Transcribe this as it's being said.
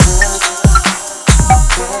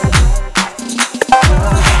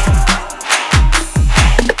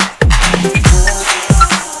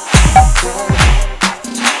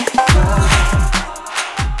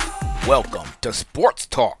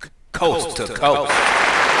talk, coast to coast.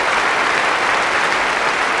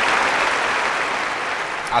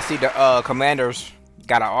 I see the Commanders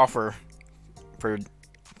got an offer for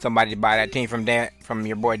somebody to buy that team from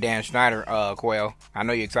your boy Dan Schneider, Quail. I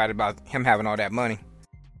know you're excited about him having all that money.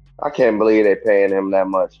 I can't believe they paying him that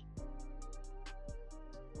much.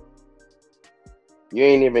 You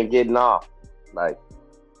ain't even getting off. Like,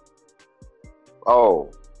 I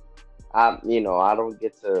don't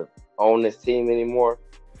get to own this team anymore.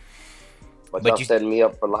 But y'all setting me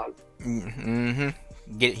up for life. Mm-hmm.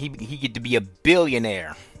 He get to be a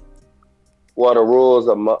billionaire. Well, the rules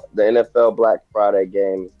of the NFL Black Friday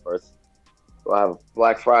game is first. We'll have a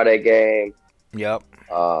Black Friday game. Yep.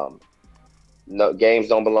 No games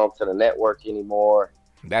don't belong to the network anymore.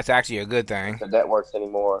 That's actually a good thing. The networks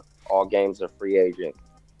anymore. All games are free agent.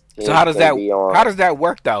 So how does that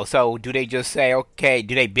work though? So do they just say, okay,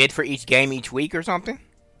 do they bid for each game each week or something?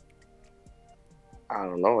 I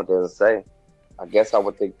don't know. It doesn't say. I guess I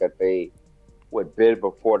would think that they would bid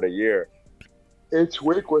before the year. Each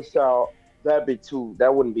week was out. That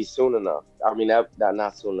wouldn't be soon enough. I mean, that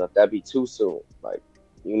not soon enough. That'd be too soon. Like,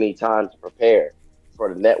 you need time to prepare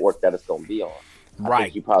for the network that it's going to be on. Right. I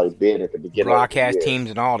think you probably bid at the beginning broadcast of the year. Teams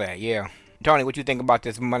and all that, yeah. Tony, what you think about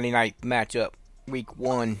this Monday night matchup, week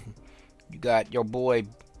 1? You got your boy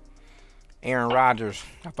Aaron Rodgers.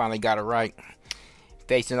 I finally got it right.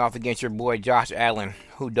 Facing off against your boy Josh Allen,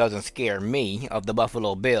 who doesn't scare me, of the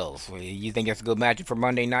Buffalo Bills. You think that's a good matchup for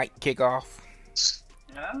Monday night kickoff?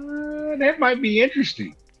 That might be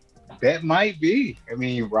interesting. That might be. I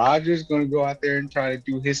mean, Rodgers going to go out there and try to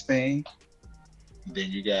do his thing.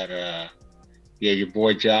 Then you got your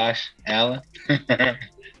boy Josh Allen.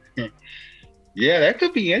 Yeah, that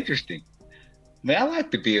could be interesting. Man, I like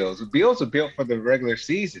the Bills. The Bills are built for the regular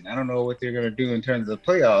season. I don't know what they're going to do in terms of the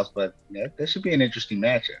playoffs, but that should be an interesting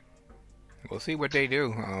matchup. We'll see what they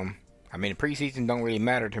do. I mean, the preseason don't really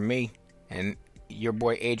matter to me. And your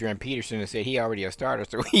boy Adrian Peterson has said he already a starter,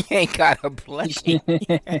 so he ain't got to play.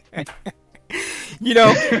 we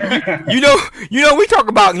talk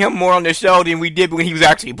about him more on the show than we did when he was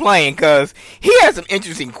actually playing, because he has some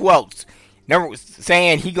interesting quotes. Never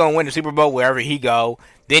saying he gonna win the Super Bowl wherever he go.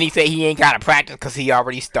 Then he say he ain't got to practice because he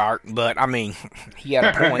already start. But I mean, he had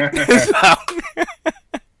a point.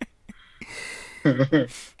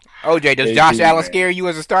 OJ, does Josh Allen scare you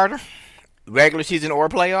as a starter, regular season or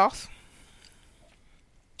playoffs?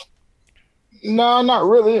 No, not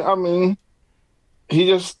really. I mean, he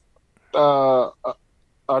just a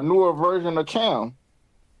newer version of Cam.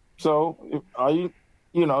 So,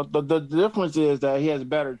 the difference is that he has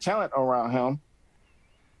better talent around him.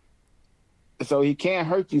 So he can't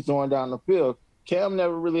hurt you throwing down the field. Cam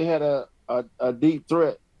never really had a deep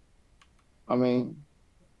threat. I mean,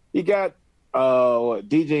 he got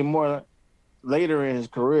DJ Moore later in his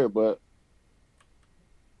career, but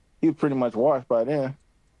he was pretty much washed by then.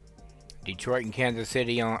 Detroit and Kansas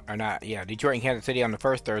City on the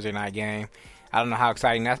first Thursday night game. I don't know how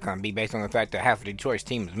exciting that's going to be based on the fact that half of Detroit's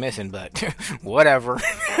team is missing, but whatever.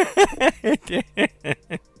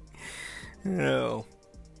 No.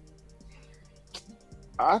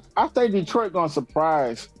 I think Detroit going to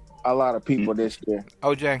surprise a lot of people this year.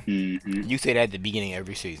 OJ, you say that at the beginning of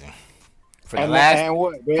every season. For the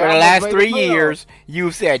last 3 years,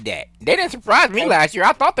 you said that. They didn't surprise me last year.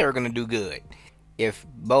 I thought they were going to do good. If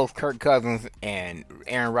both Kirk Cousins and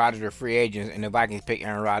Aaron Rodgers are free agents and the Vikings pick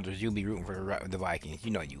Aaron Rodgers, you'll be rooting for the Vikings.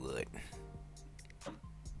 You know you would.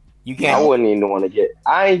 You can't. I wouldn't even want to get.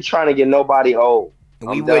 I ain't trying to get nobody old.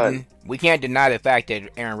 We can't deny the fact that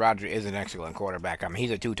Aaron Rodgers is an excellent quarterback. I mean,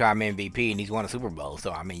 he's a 2-time MVP and he's won a Super Bowl.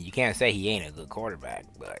 So I mean, you can't say he ain't a good quarterback.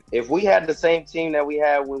 But if we had the same team that we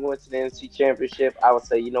had when we went to the NFC Championship, I would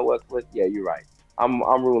say, you know what, Cliff? Yeah, you're right. I'm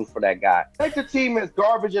rooting for that guy. Make the team as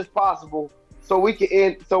garbage as possible. So we can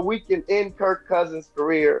end Kirk Cousins'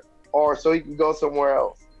 career, or so he can go somewhere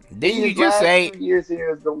else. Didn't you just say 2 years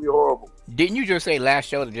here is gonna be horrible? Didn't you just say last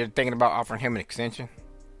show that they're thinking about offering him an extension?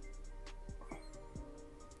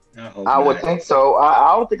 I would think so.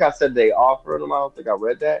 I don't think I said they offered him. I don't think I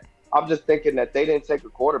read that. I'm just thinking that they didn't take a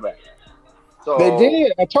quarterback. So they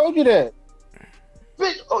did. I told you that.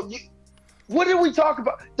 What did we talk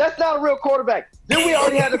about? That's not a real quarterback. Then we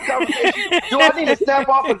already had this conversation. Do I need to snap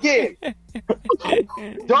off again?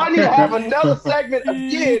 Do I need to have another segment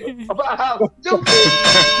again about how stupid?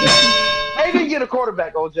 They didn't get a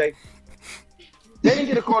quarterback, OJ. They didn't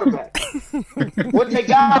get a quarterback. What they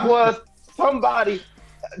got was somebody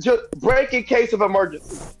just break in case of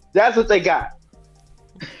emergency. That's what they got.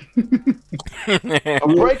 A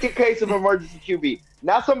break in case of emergency QB.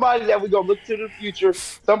 Not somebody that we're going to look to the future.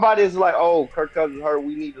 Somebody is like, oh, Kirk Cousins hurt.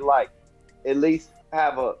 We need to, at least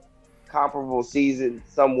have a comparable season,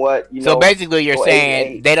 somewhat. So basically, you're go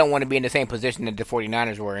saying 8-8. they don't want to be in the same position that the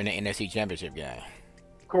 49ers were in the NFC Championship game.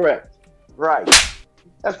 Correct. Right.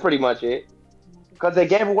 That's pretty much it. Because they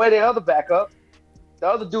gave away their other backup, the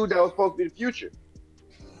other dude that was supposed to be the future.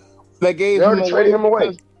 They gave They him already traded him away.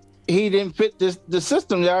 because he didn't fit the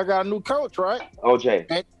system. Y'all got a new coach, right?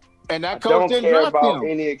 OJ. And I that don't coach didn't care draft about him.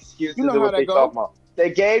 any excuses You know of how what that they go. talking about.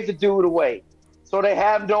 They gave the dude away. So they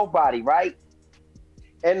have nobody, right?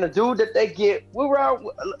 And the dude that they get, what round,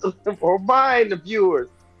 remind the viewers,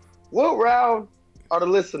 what round are the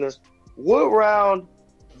listeners, what round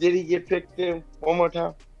did he get picked in? One more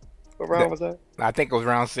time. What round was that? I think it was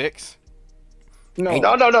round 6. No. Let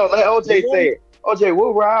OJ say it. OJ,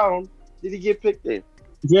 what round did he get picked in?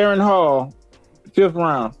 Jaron Hall, 5th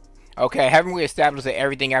round. Okay, haven't we established that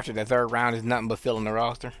everything after the 3rd round is nothing but filling the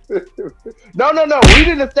roster? No. We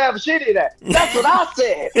didn't establish any of that. That's what I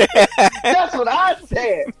said. That's what I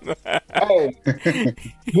said. Hey,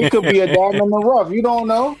 he could be a diamond in the rough. You don't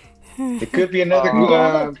know. It could be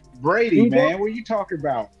another Brady, man. What are you talking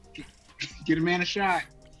about? Get a man a shot.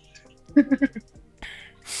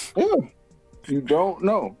 Yeah. You don't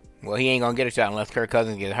know. Well, he ain't gonna get a shot unless Kirk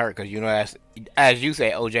Cousins gets hurt, because as you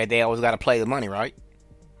say, OJ, they always got to play the money, right?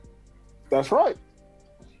 That's right.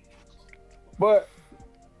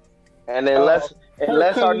 And unless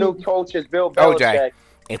our new coach is Bill Belichick, OJ,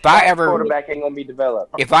 if I ever quarterback ain't gonna be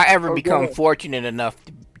developed. If I ever become fortunate enough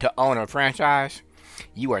to own a franchise,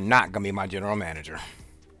 you are not gonna be my general manager.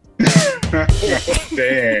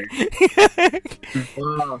 Dang.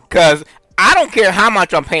 Because I don't care how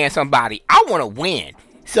much I'm paying somebody. I want to win.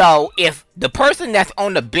 So if the person that's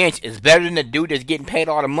on the bench is better than the dude that's getting paid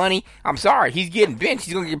all the money, I'm sorry, he's getting benched.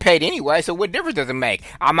 He's gonna get paid anyway. So what difference does it make?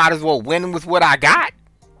 I might as well win with what I got.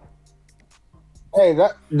 Hey,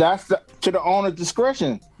 that's to the owner's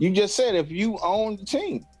discretion. You just said if you own the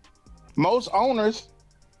team. Most owners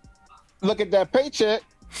look at that paycheck.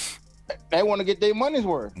 They want to get their money's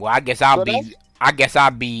worth. Well, I guess I'll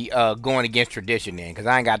be going against tradition then, because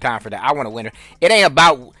I ain't got time for that. I want to win. It ain't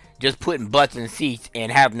about just putting butts in seats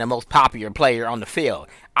and having the most popular player on the field.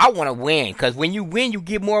 I want to win, because when you win, you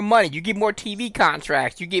get more money. You get more TV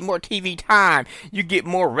contracts. You get more TV time. You get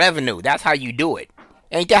more revenue. That's how you do it.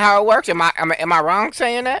 Ain't that how it works? Am I wrong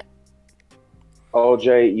saying that?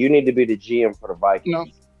 OJ, you need to be the GM for the Vikings. No.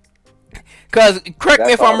 Because, correct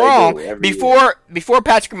me if I'm wrong, before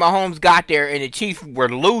Patrick Mahomes got there and the Chiefs were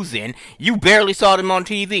losing, you barely saw them on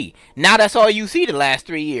TV. Now that's all you see the last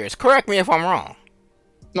 3 years. Correct me if I'm wrong.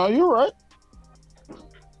 No, you're right.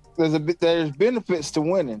 There's benefits to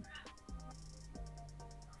winning.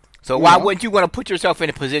 So why wouldn't you want to put yourself in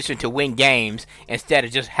a position to win games instead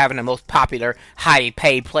of just having the most popular,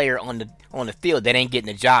 high-paid player on the field that ain't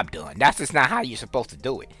getting the job done? That's just not how you're supposed to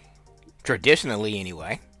do it. Traditionally,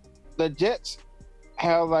 anyway. The Jets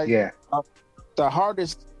have one of the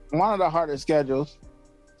hardest schedules.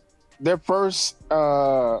 Their first 6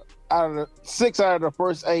 out of the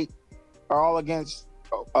first 8 are all against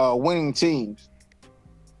winning teams.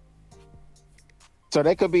 So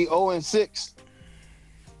they could be 0-6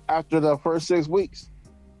 after the first 6 weeks,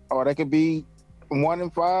 or they could be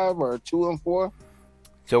 1-5 or 2-4.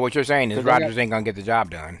 So what you're saying is Rodgers ain't gonna get the job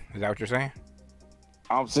done. Is that what you're saying?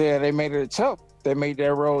 I'm saying they made it tough. They made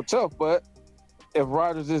that road tough, but if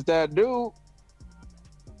Rodgers is that dude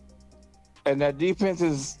and that defense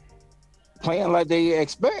is playing like they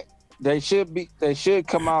expect, they should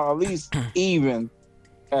come out at least even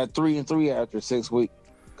at 3-3 after 6 weeks.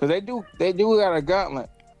 Because they do got a gauntlet.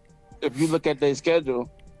 If you look at their schedule.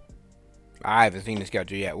 I haven't seen the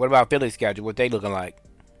schedule yet. What about Philly's schedule? What they looking like?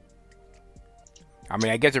 I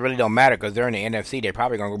mean, I guess it really don't matter because they're in the NFC. They're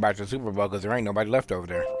probably gonna go back to the Super Bowl because there ain't nobody left over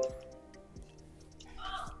there.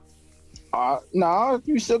 No,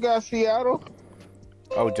 you still got Seattle.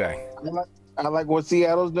 OJ. I like what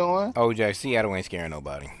Seattle's doing. OJ, Seattle ain't scaring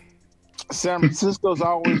nobody. San Francisco's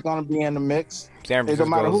always going to be in the mix. It don't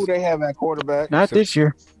matter who they have at quarterback. Not this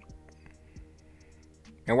year.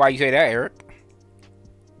 And why you say that, Eric?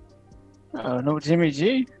 No Jimmy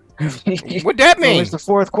G. What that mean? It's the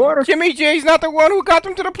fourth quarter. Jimmy G's not the one who got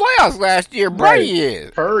them to the playoffs last year. Brady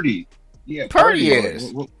is. Purdy. Yeah, Purdy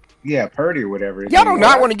is. Yeah, Purdy or whatever. Y'all do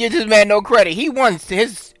not want to give this man no credit. He won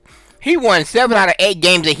 7 out of 8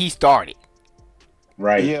 games that he started.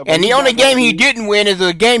 Right. Yeah, and the only game he didn't win is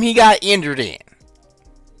a game he got injured in.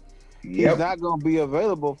 He's not going to be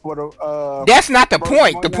available for the... That's not the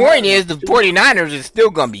point. The point is the 49ers is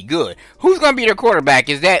still going to be good. Who's going to be their quarterback?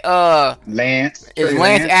 Is that Lance? Is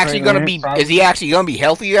Lance actually going to be... Probably. Is he actually going to be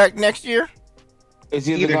healthy next year? Is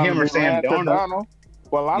either him or Sam Darnold.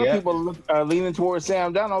 Well, a lot Yep. of people are leaning towards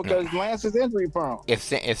Sam Darnold because Lance is injury prone. If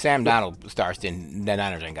Sam Donald starts, then the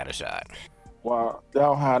Niners ain't got a shot. Well, they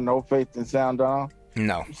don't have no faith in Sam Darnold.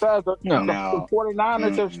 No. Besides, the No.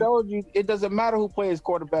 49ers have showed you it doesn't matter who plays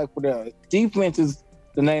quarterback for them. Defense is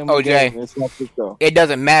the name of the OJ, game in San Francisco. it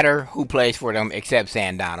doesn't matter who plays for them except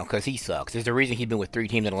Sam Donald because he sucks. There's a reason he's been with 3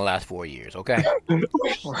 teams in the last 4 years, okay?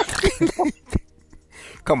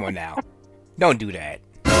 Come on now. Don't do that.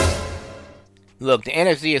 Look, the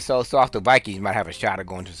NFC is so soft, the Vikings might have a shot at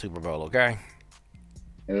going to the Super Bowl, okay?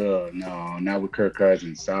 Oh no, not with Kirk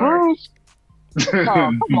Cousins. Sorry. Oh,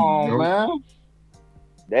 come on, Nope. man.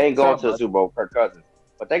 They ain't going to the Super Bowl, Kirk Cousins.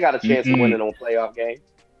 But they got a chance of winning on playoff game.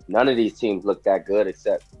 None of these teams look that good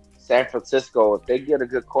except San Francisco. If they get a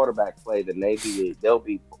good quarterback play, then they'll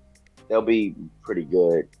be pretty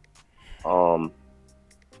good.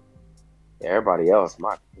 Everybody else,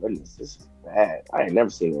 my goodness, this is bad. I ain't never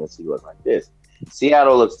seen an NFC look like this.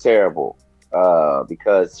 Seattle looks terrible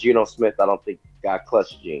because Geno Smith, I don't think, got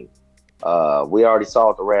clutch gene. We already saw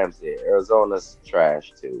what the Rams did. Arizona's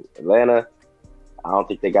trash too. Atlanta, I don't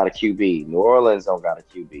think they got a QB. New Orleans don't got a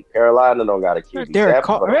QB. Carolina don't got a QB. Derek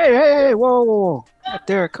Carr. Hey, whoa.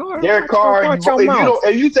 Derek Carr. Derek Carr.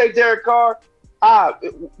 If you say Derek Carr,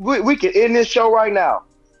 we can end this show right now.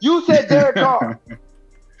 You said Derek Carr.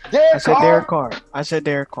 I said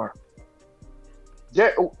Derek Carr.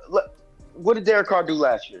 What did Derek Carr do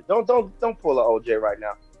last year? Don't pull a OJ right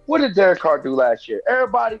now. What did Derek Carr do last year?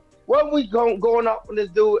 Everybody, what we going off on this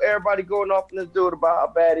dude? Everybody going off on this dude about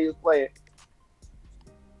how bad he was playing.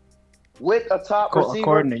 With a top receiver,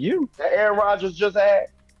 according to you, that Aaron Rodgers just had.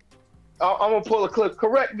 I'm gonna pull a clip.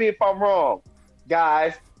 Correct me if I'm wrong,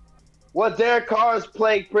 guys. Was Derek Carr's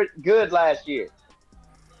played pretty good last year?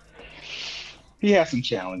 He has some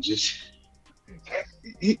challenges.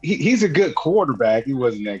 He's a good quarterback. He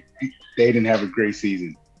wasn't that. They didn't have a great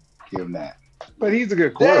season. Give him that. But he's a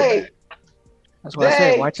good quarterback. That's what I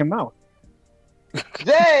said. Watch him out.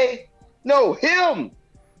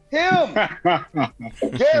 Him.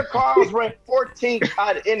 Derek Carr was ranked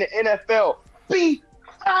 14th in the NFL.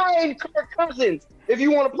 Behind Kirk Cousins. If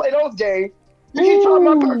you want to play those games, you keep talking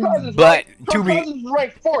about Kirk Cousins. But Kirk Cousins was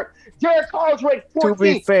ranked 4th. Derek Carr was ranked 14th. To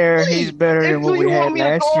be fair, he's better than what we had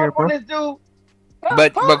last year, bro.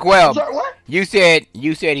 But Well, you said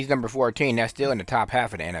he's number 14. That's still in the top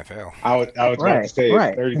half of the NFL. I would about to say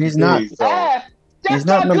right. 33. He's not. So. He's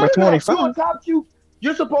not number 25.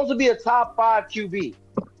 You're supposed to be a top 5 QB.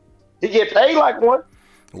 He get paid like one.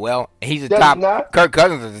 Well, he's a top. Kirk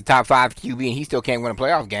Cousins is a top 5 QB, and he still can't win a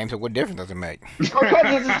playoff game. So what difference does it make? Kirk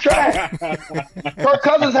Cousins is trash. Kirk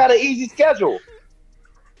Cousins had an easy schedule.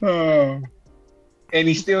 And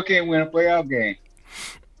he still can't win a playoff game.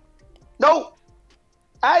 No,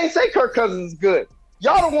 I didn't say Kirk Cousins is good.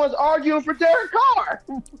 Y'all the ones arguing for Derek Carr.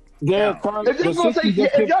 Derek Carr. If y'all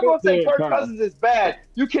gonna say Kirk Cousins is bad,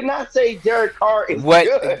 you cannot say Derek Carr is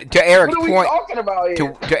good. To Eric's what are we point, talking about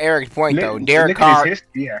here? To Eric's point though, Derek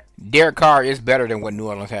Carr is better than what New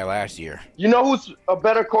Orleans had last year. You know who's a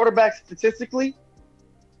better quarterback statistically?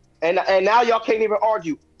 And now y'all can't even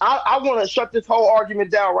argue. I want to shut this whole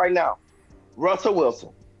argument down right now. Russell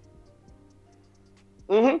Wilson.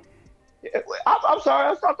 I'm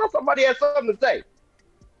sorry. I thought somebody had something to say.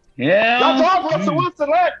 Yeah. Y'all thought Russell Wilson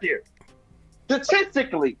last year.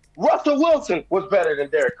 Statistically, Russell Wilson was better than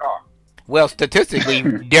Derek Carr. Well, statistically,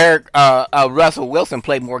 Russell Wilson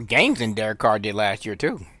played more games than Derek Carr did last year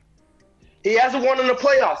too. He hasn't won in the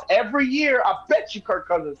playoffs every year. I bet you Kirk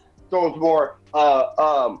Cousins throws more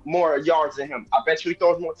yards than him. I bet you he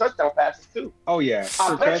throws more touchdown passes too. Oh yeah.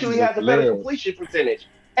 I bet you he has a better completion percentage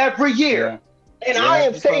every year. And I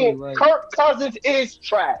am saying right. Kirk Cousins is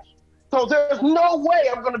trash. So there's no way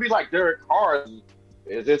I'm going to be like, Derek Carr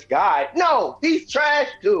is this guy. No, he's trash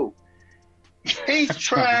too. He's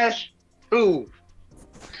trash too.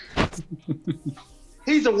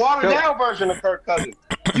 He's a watered-down version of Kirk Cousins.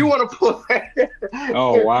 You want to put?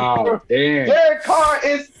 Oh wow! Damn. Derek Carr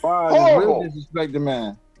is horrible. Really disrespect the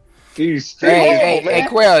man. Hey,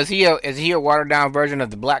 Quell, is he a watered-down version of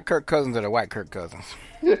the black Kirk Cousins or the white Kirk Cousins?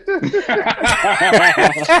 That's what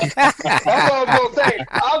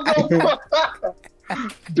I was gonna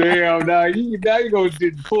say. Damn! Now you gonna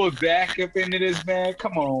pull Zach up into this, man?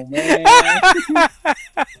 Come on, man.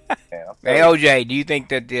 Hey, OJ, do you think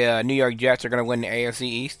that the New York Jets are gonna win the AFC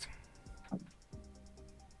East?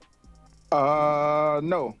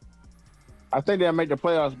 No. I think they'll make the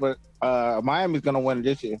playoffs, but Miami's gonna win it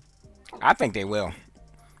this year. I think they will,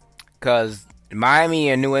 because Miami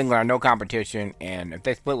and New England are no competition, and if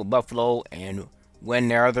they split with Buffalo and win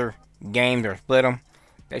their other games or split them,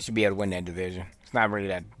 they should be able to win that division. It's not really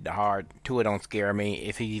that hard. Tua don't scare me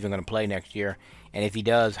if he's even going to play next year. And if he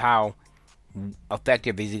does, how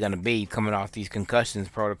effective is he going to be coming off these concussions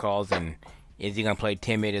protocols? And is he going to play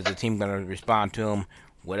timid? Is the team going to respond to him?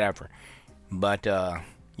 Whatever. But,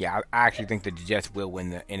 yeah, I actually think that the Jets will win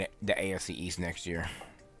the AFC East next year.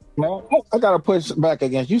 Well, I got to push back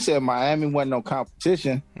against you. Said Miami wasn't no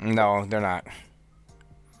competition. No, they're not.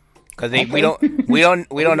 Because we don't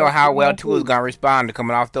know how well Tua's gonna respond to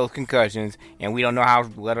coming off those concussions, and we don't know how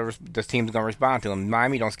well this team's gonna respond to him.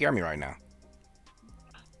 Miami don't scare me right now.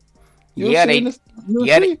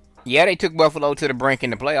 They took Buffalo to the brink in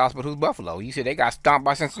the playoffs, but who's Buffalo? You said they got stomped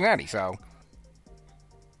by Cincinnati, so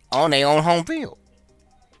on their own home field.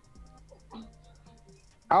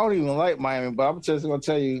 I don't even like Miami, but I'm just gonna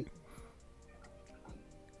tell you,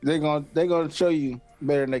 they're gonna show you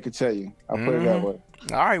better than they can tell you. I'll put it that way.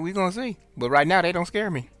 All right, we're gonna see. But right now, they don't scare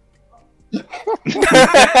me.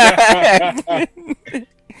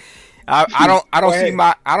 I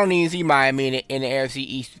don't even see Miami in the AFC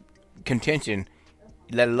East contention,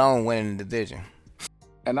 let alone winning the division.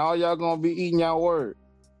 And all y'all gonna be eating y'all word,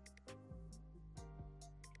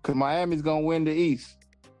 cause Miami's gonna win the East.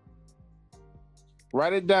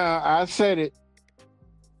 Write it down. I said it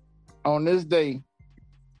on this day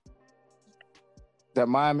that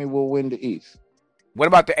Miami will win the East. What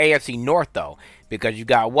about the AFC North, though? Because you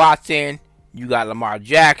got Watson, you got Lamar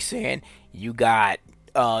Jackson, you got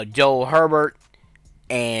Joe Herbert,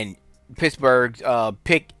 and Pittsburgh's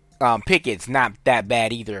Pickett's not that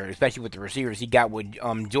bad either, especially with the receivers he got with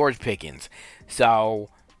George Pickens. So,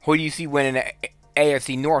 who do you see winning the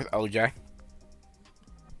AFC North, OJ?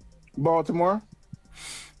 Baltimore.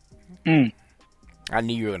 I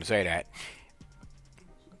knew you were going to say that.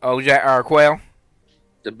 OJ or Quail?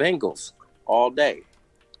 The Bengals. All day,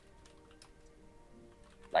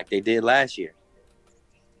 like they did last year.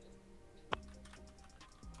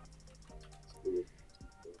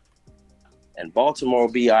 And Baltimore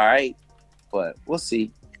will be all right, but we'll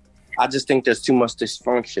see. I just think there's too much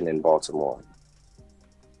dysfunction in Baltimore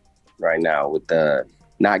right now with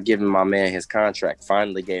not giving my man his contract.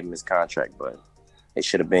 Finally gave him his contract, but they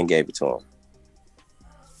should have been gave it to him.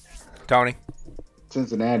 Tony?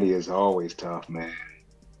 Cincinnati is always tough, man.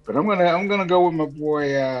 But I'm gonna go with my boy,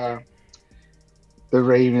 the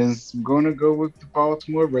Ravens. I'm gonna go with the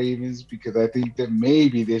Baltimore Ravens because I think that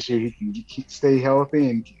maybe this year he can stay healthy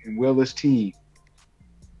and will his team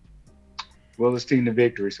to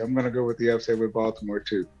victory. So I'm gonna go with the upset with Baltimore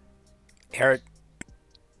too. Eric?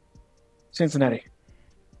 Cincinnati.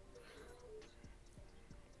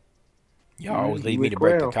 Y'all always leave me to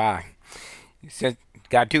break the tie.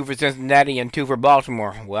 Got 2 for Cincinnati and 2 for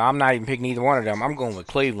Baltimore. Well, I'm not even picking either one of them. I'm going with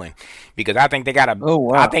Cleveland because I think they got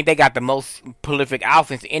I think they got the most prolific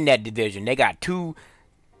offense in that division. They got 2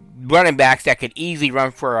 running backs that could easily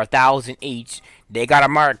run for 1,000 each. They got a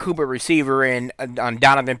Amari Cooper receiver in on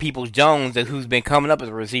Donovan Peoples-Jones, who's been coming up as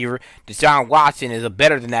a receiver. Deshaun Watson is a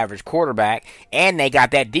better than average quarterback, and they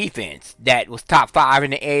got that defense that was top 5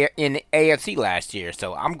 in the AFC last year.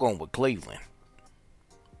 So I'm going with Cleveland.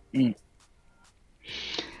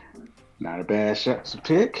 Not a bad shot to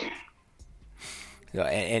pick. So,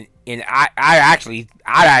 and I actually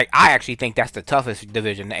think that's the toughest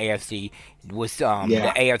division in the AFC with the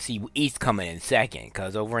AFC East coming in second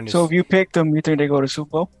because over in the So if you pick them, you think they go to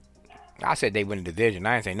Super Bowl? I said they win the division.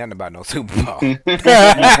 I ain't saying nothing about no Super Bowl. They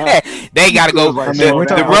got to go. The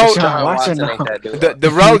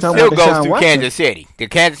road still goes through Kansas City. The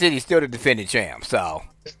Kansas City is still the defending champ. So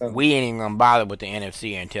we ain't even gonna bother with the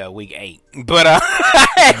NFC until week 8. But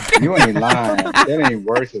you ain't lying. That ain't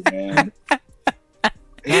worth it, man.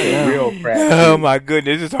 It's real crap. Oh my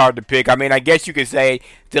goodness, it's hard to pick. I mean, I guess you could say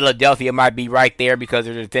Philadelphia might be right there because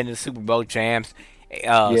they're the defending Super Bowl champs.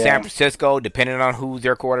 San Francisco, depending on who's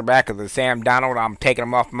their quarterback, because of Sam Donald, I'm taking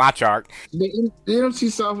them off my chart. The NFC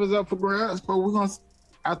South is up for grabs, but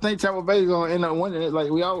I think Tampa Bay is gonna end up winning it like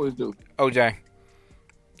we always do. OJ,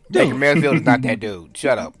 Baker Mayfield is not that dude.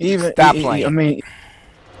 Shut up. Stop playing. I mean.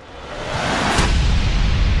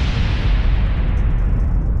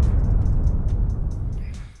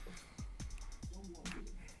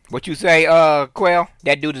 What you say, Quail?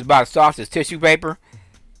 That dude is about as soft as tissue paper.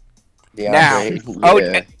 Yeah, now,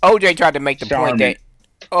 OJ tried to make the point that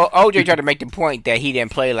OJ tried to make the point that he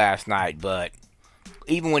didn't play last night, but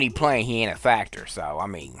even when he playing, he ain't a factor. So I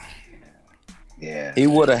mean, he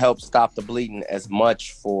would have helped stop the bleeding as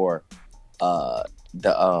much for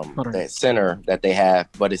that center that they have,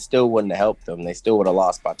 but it still wouldn't have helped them. They still would have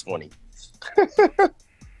lost by 20.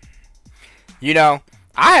 You know,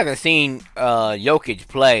 I haven't seen Jokic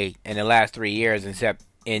play in the last 3 years, except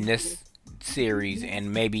in this series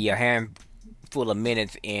and maybe a handful of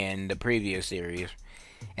minutes in the previous series.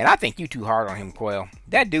 And I think you too hard on him, Quell.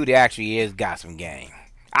 That dude actually is got some game.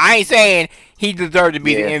 I ain't saying he deserved to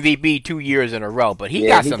be the MVP 2 years in a row, but he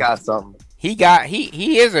got something. He's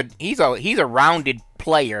a rounded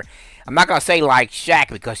player. I'm not gonna say like Shaq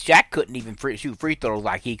because Shaq couldn't even shoot free throws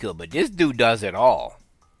like he could, but this dude does it all.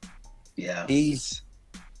 Yeah, he's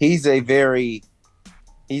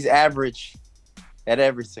average at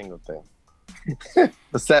every single thing,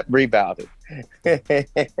 except rebounding.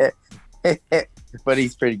 But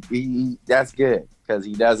he's pretty. That's good because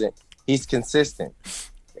he's consistent,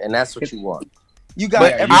 and that's what you want. You got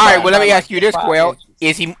all right. Well, let me ask you this, Quell: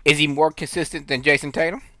 Is he more consistent than Jason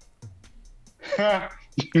Tatum?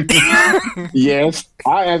 Yes,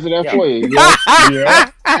 I answer that for you.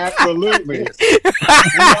 Yeah, absolutely. We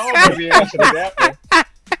all know the answer to that one.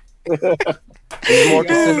 He's more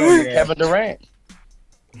consistent than Kevin Durant.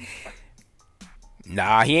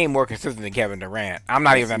 Nah, he ain't more consistent than Kevin Durant. I'm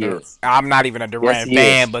not even a Durant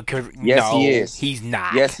fan, but he is. He's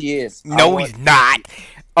not. Yes, he is. No, he's not.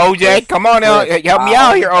 OJ, come on now, help me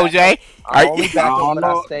out here, OJ. I only back up when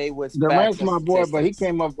I stay with Durant's my boy, but he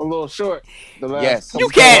came up a little short. You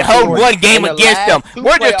can't hold one game against him.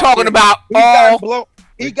 We're just talking about all.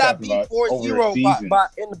 He got beat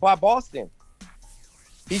 4-0 by Boston.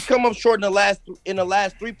 He's come up short in the last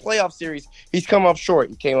 3 playoff series. He's come up short.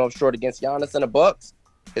 He came up short against Giannis and the Bucks.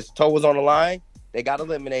 His toe was on the line. They got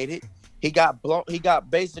eliminated. He got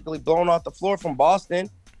basically blown off the floor from Boston.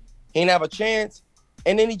 He didn't have a chance.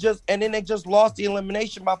 And then they just lost the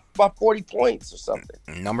elimination by 40 points or something.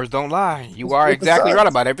 Numbers don't lie. You are exactly right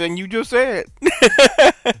about everything you just said.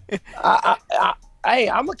 I'm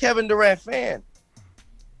a Kevin Durant fan.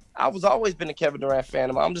 I was always been a Kevin Durant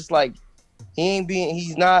fan. I'm just like,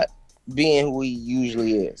 he's not being who he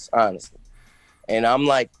usually is, honestly. And I'm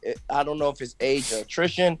like, I don't know if it's age or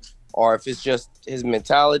attrition or if it's just his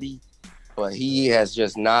mentality, but he has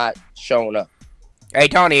just not shown up. Hey,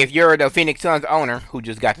 Tony, if you're the Phoenix Suns owner, who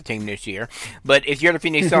just got the team this year, but if you're the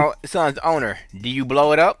Phoenix Suns owner, do you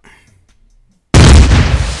blow it up?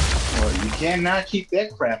 Well, you cannot keep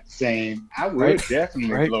that crap the same. I would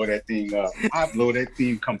definitely blow that thing up. I'd blow that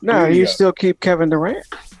team completely No, you up. still keep Kevin Durant.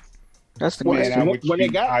 That's the question. I'd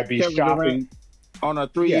be Kevin shopping Durant on a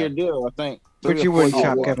 3-year deal, I think. But you wouldn't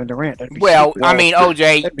chop Kevin Durant. Well, I mean,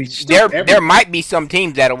 OJ, there might be some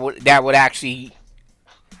teams that would actually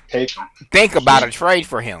think about a trade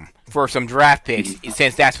for him for some draft picks,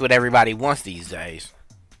 since that's what everybody wants these days.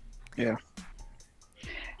 Yeah.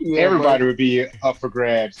 Everybody would be up for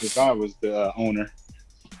grabs if I was the owner.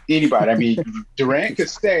 Anybody. I mean, Durant could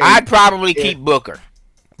stay. I'd probably keep Booker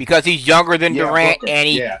because he's younger than Durant, Booker. and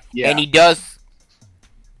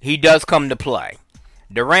he does come to play.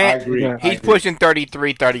 Durant, he's pushing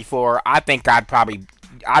 33, 34. I think I'd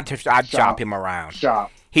chop him around.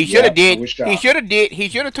 He should have did. He should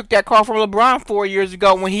have took that call from LeBron 4 years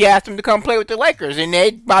ago when he asked him to come play with the Lakers, and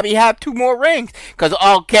they'd probably have 2 more rings. Because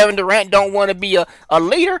Kevin Durant don't want to be a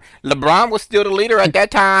leader. LeBron was still the leader at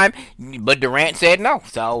that time, but Durant said no.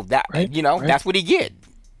 So that's what he did.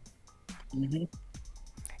 Mm-hmm.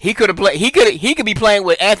 He could have played. He could be playing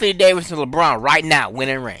with Anthony Davis and LeBron right now,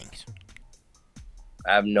 winning rings.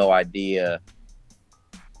 I have no idea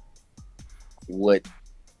what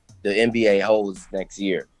the NBA holds next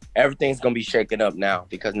year. Everything's going to be shaken up now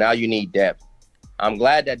because now you need depth. I'm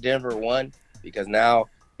glad that Denver won because now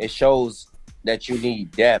it shows that you need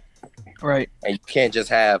depth. Right. And you can't just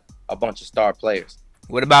have a bunch of star players.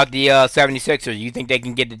 What about the 76ers? You think they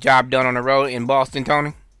can get the job done on the road in Boston,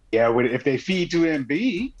 Tony? Yeah, if they feed to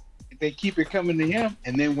Embiid, if they keep it coming to him,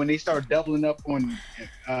 and then when they start doubling up on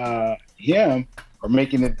him or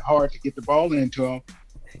making it hard to get the ball into him,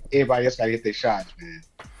 everybody else got to get their shots, man.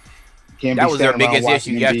 That was their biggest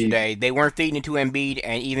issue yesterday. They weren't feeding it to Embiid,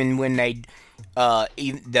 and even when they outside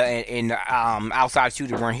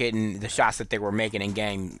shooters weren't hitting the shots that they were making in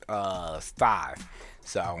game 5.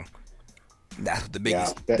 So that's the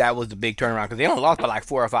biggest. That was the big turnaround because they only lost by like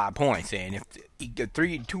 4 or 5 points. And if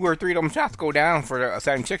 2 or 3 of them shots go down for the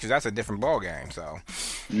 76ers, that's a different ball game. So,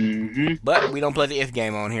 but we don't play the if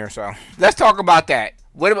game on here. So let's talk about that.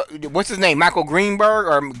 What's his name? Michael Greenberg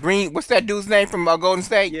or Green? What's that dude's name from Golden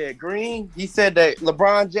State? Yeah, Green. He said that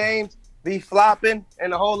LeBron James be flopping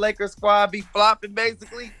and the whole Lakers squad be flopping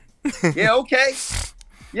basically. Yeah, okay.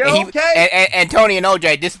 Yeah, okay. And Tony and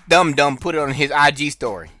OJ, this dumb put it on his IG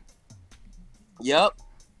story. Yep.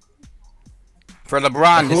 For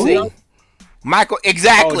LeBron to see. Michael,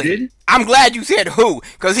 exactly. I'm glad you said who,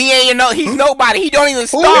 because he ain't he's nobody. He don't even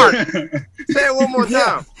start. Say it one more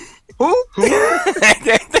time. Who?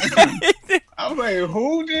 I'm like,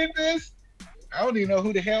 who did this? I don't even know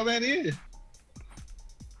who the hell that is.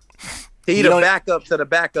 He the backup to the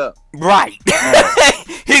backup. Right.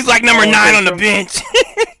 He's like number 9 on the bench.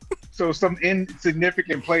 So some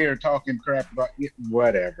insignificant player talking crap about it,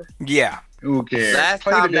 whatever. Yeah. Who cares? Last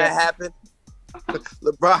time that happened,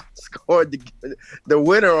 LeBron scored the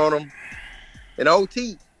winner on him in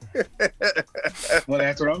OT. Well,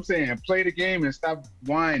 that's what I'm saying. Play the game and stop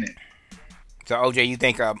whining. So OJ, you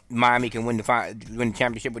think Miami can win the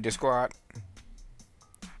championship with this squad?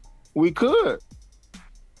 We could.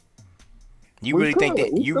 You really think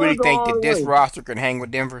that this roster can hang with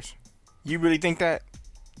Denver's? You really think that?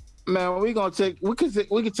 Man, we could take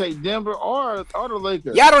Denver or the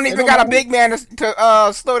Lakers. Y'all don't even got a big man to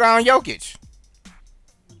slow down Jokic.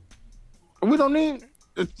 We don't need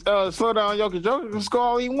slow down Jokic. Jokic can score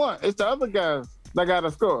all he wants. It's the other guys that got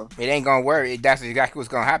to score. It ain't gonna work. That's exactly what's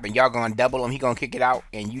gonna happen. Y'all gonna double him. He gonna kick it out,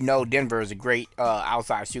 and you know Denver is a great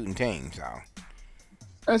outside shooting team. So,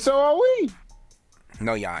 and so are we.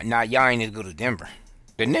 No, y'all ain't as good as Denver.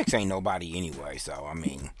 The Knicks ain't nobody anyway. So I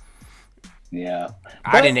mean. Yeah,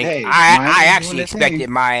 I didn't. I actually expected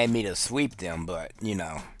Miami to sweep them, but you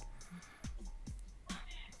know.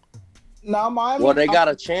 No, Miami. Well, they got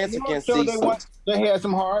a chance against Cecil. They had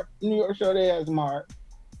some heart. New York sure they had some heart.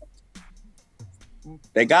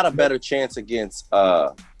 They got a better chance against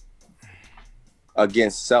the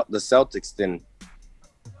Celtics than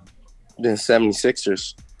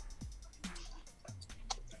 76ers.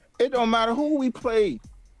 It don't matter who we play.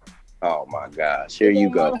 Oh my gosh! Here you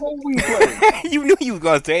go. You knew you was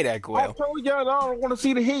gonna say that, Quill. I told y'all I don't want to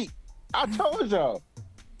see the Heat. I told y'all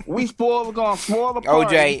we're gonna spoil the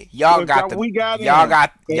party. OJ, y'all got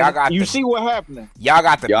the. You see what happened? Y'all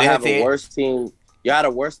have a worse team. Y'all had a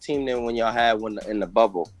worse team than when y'all had in the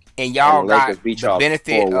bubble. And y'all got the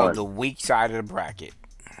benefit of the weak side of the bracket.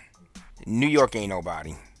 New York ain't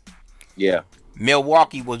nobody. Yeah.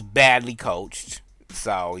 Milwaukee was badly coached.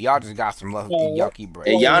 So y'all just got some yucky break.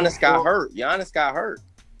 And Giannis got hurt. Yeah,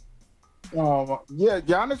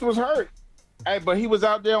 Giannis was hurt. Hey, but he was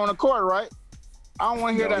out there on the court, right? I don't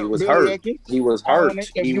want to hear that. He was hurt. He was hurt.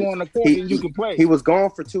 If you on the court, then you can play. He was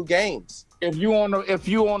gone for 2 games. If you on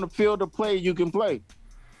the field to play, you can play.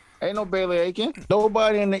 Ain't no Bailey Aiken.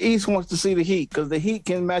 Nobody in the East wants to see the Heat because the Heat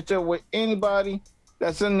can match up with anybody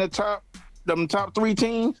that's in the top 3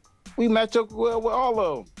 teams. We match up well with all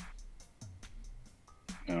of them.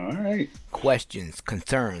 All right. Questions,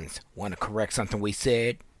 concerns, want to correct something we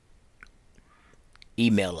said?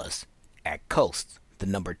 Email us at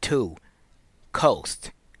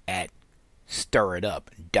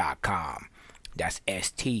coast@stiritup.com. That's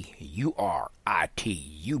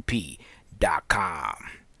STURITUP.com.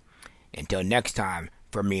 Until next time,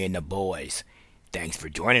 for me and the boys, thanks for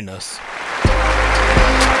joining us.